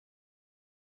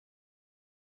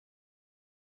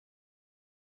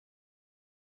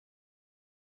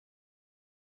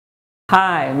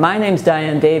Hi, my name's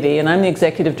Diane Davy and I'm the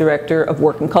Executive Director of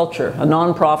WorkInCulture, a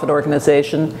non-profit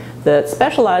organization that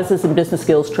specializes in business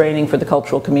skills training for the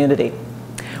cultural community.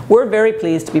 We're very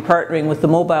pleased to be partnering with the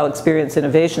Mobile Experience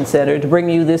Innovation Center to bring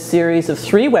you this series of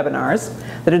 3 webinars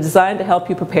that are designed to help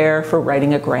you prepare for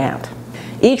writing a grant.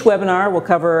 Each webinar will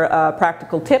cover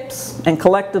practical tips, and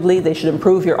collectively they should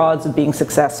improve your odds of being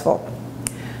successful.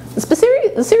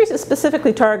 The series is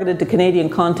specifically targeted to Canadian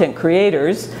content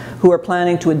creators who are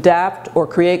planning to adapt or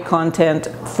create content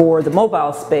for the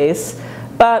mobile space,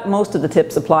 but most of the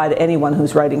tips apply to anyone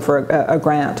who's writing for a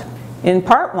grant. In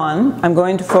part 1, I'm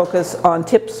going to focus on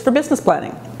tips for business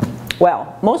planning.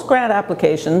 Well, most grant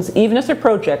applications, even if they're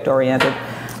project-oriented,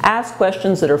 ask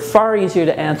questions that are far easier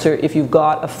to answer if you've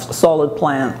got a solid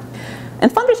plan.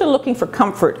 And funders are looking for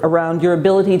comfort around your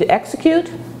ability to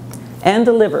execute and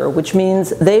deliver, which means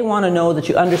they want to know that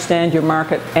you understand your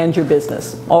market and your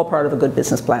business, all part of a good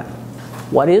business plan.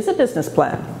 What is a business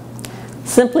plan?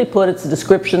 Simply put, it's a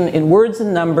description in words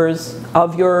and numbers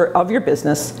of your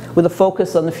business with a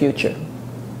focus on the future.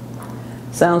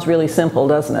 Sounds really simple,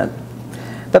 doesn't it?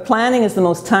 But planning is the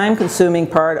most time-consuming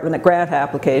part of a grant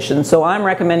application, so I'm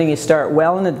recommending you start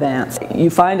well in advance. You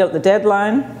find out the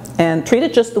deadline and treat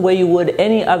it just the way you would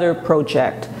any other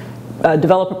project.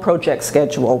 Develop a project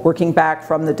schedule, working back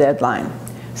from the deadline.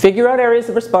 Figure out areas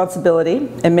of responsibility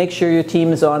and make sure your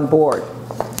team is on board.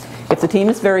 If the team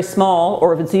is very small,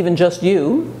 or if it's even just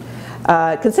you,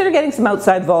 consider getting some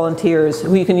outside volunteers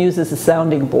who you can use as a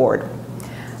sounding board.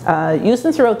 Use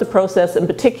them throughout the process, and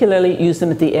particularly use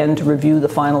them at the end to review the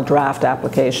final draft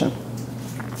application.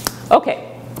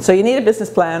 Okay, so you need a business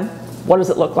plan. What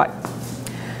does it look like?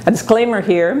 A disclaimer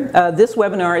here, this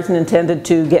webinar isn't intended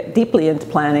to get deeply into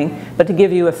planning, but to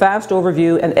give you a fast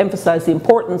overview and emphasize the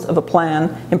importance of a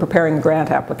plan in preparing a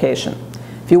grant application.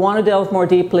 If you want to delve more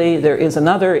deeply, there is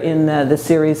another in this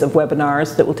series of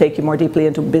webinars that will take you more deeply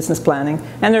into business planning,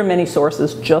 and there are many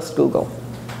sources, just Google.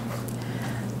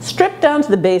 Stripped down to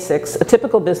the basics, a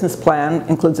typical business plan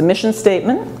includes a mission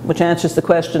statement, which answers the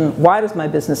question, why does my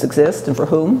business exist and for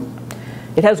whom?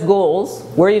 It has goals,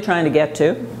 where are you trying to get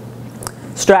to?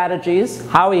 Strategies,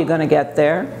 how are you going to get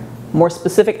there? More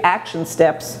specific action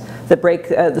steps that break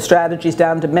the strategies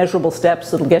down to measurable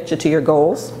steps that will get you to your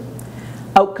goals.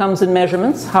 Outcomes and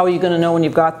measurements, how are you going to know when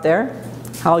you've got there?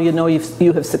 How you know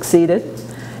you have succeeded?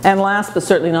 And last but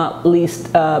certainly not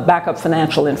least, backup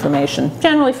financial information.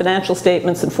 Generally financial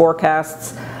statements and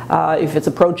forecasts, if it's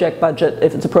a project budget,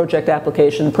 if it's a project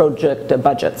application, project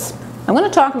budgets. I'm going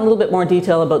to talk in a little bit more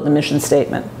detail about the mission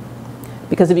statement,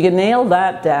 because if you can nail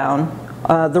that down,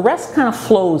 the rest kind of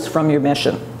flows from your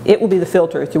mission. It will be the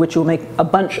filter through which you will make a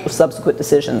bunch of subsequent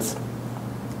decisions.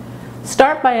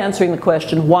 Start by answering the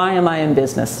question, why am I in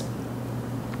business?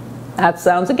 That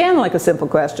sounds again like a simple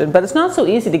question, but it's not so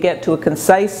easy to get to a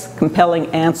concise, compelling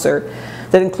answer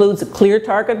that includes a clear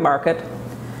target market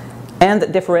and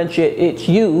that differentiates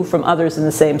you from others in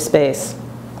the same space.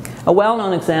 A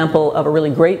well-known example of a really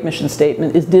great mission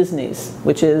statement is Disney's,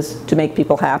 which is to make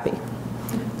people happy.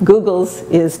 Google's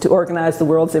is to organize the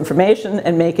world's information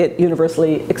and make it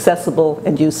universally accessible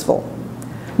and useful.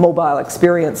 Mobile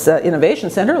Experience Innovation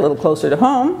Center, a little closer to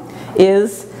home,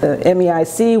 is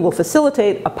MEIC will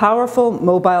facilitate a powerful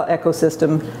mobile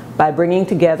ecosystem by bringing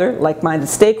together like-minded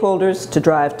stakeholders to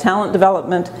drive talent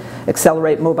development,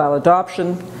 accelerate mobile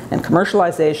adoption and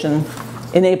commercialization,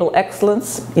 enable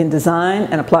excellence in design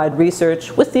and applied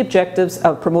research with the objectives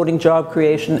of promoting job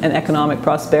creation and economic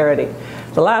prosperity.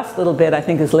 The last little bit, I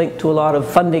think, is linked to a lot of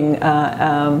funding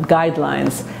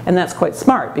guidelines, and that's quite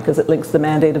smart because it links the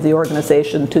mandate of the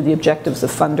organization to the objectives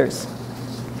of funders.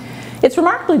 It's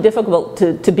remarkably difficult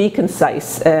to be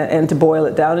concise and to boil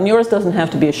it down, and yours doesn't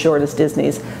have to be as short as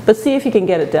Disney's, but see if you can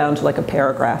get it down to like a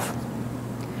paragraph.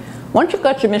 Once you've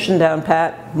got your mission down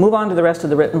pat, move on to the rest of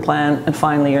the written plan, and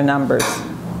finally your numbers.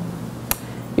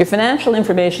 Your financial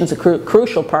information is a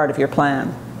crucial part of your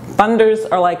plan. Funders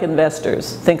are like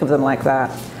investors. Think of them like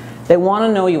that. They want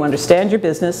to know you understand your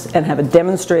business and have a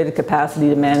demonstrated capacity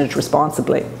to manage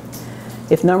responsibly.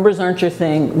 If numbers aren't your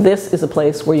thing, this is a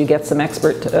place where you get some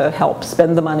expert help.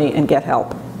 Spend the money and get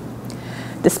help.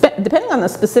 Depending on the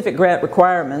specific grant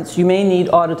requirements, you may need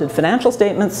audited financial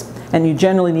statements, and you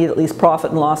generally need at least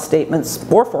profit and loss statements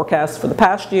or forecasts for the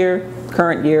past year,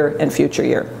 current year, and future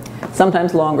year.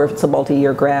 Sometimes longer if it's a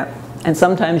multi-year grant. And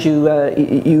sometimes you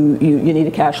need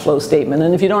a cash flow statement.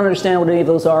 And if you don't understand what any of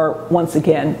those are, once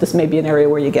again, this may be an area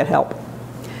where you get help.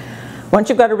 Once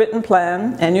you've got a written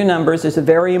plan and your numbers, there's a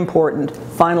very important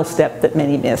final step that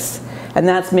many miss. And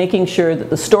that's making sure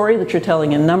that the story that you're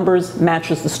telling in numbers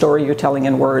matches the story you're telling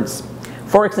in words.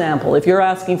 For example, if you're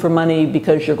asking for money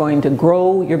because you're going to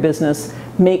grow your business,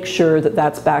 make sure that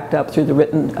that's backed up through the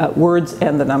written words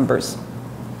and the numbers.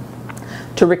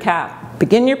 To recap,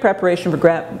 begin your preparation for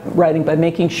grant writing by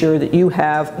making sure that you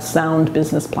have a sound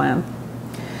business plan.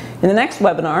 In the next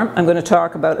webinar, I'm going to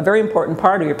talk about a very important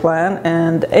part of your plan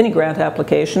and any grant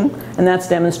application, and that's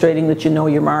demonstrating that you know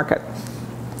your market.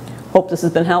 Hope this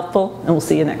has been helpful, and we'll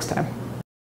see you next time.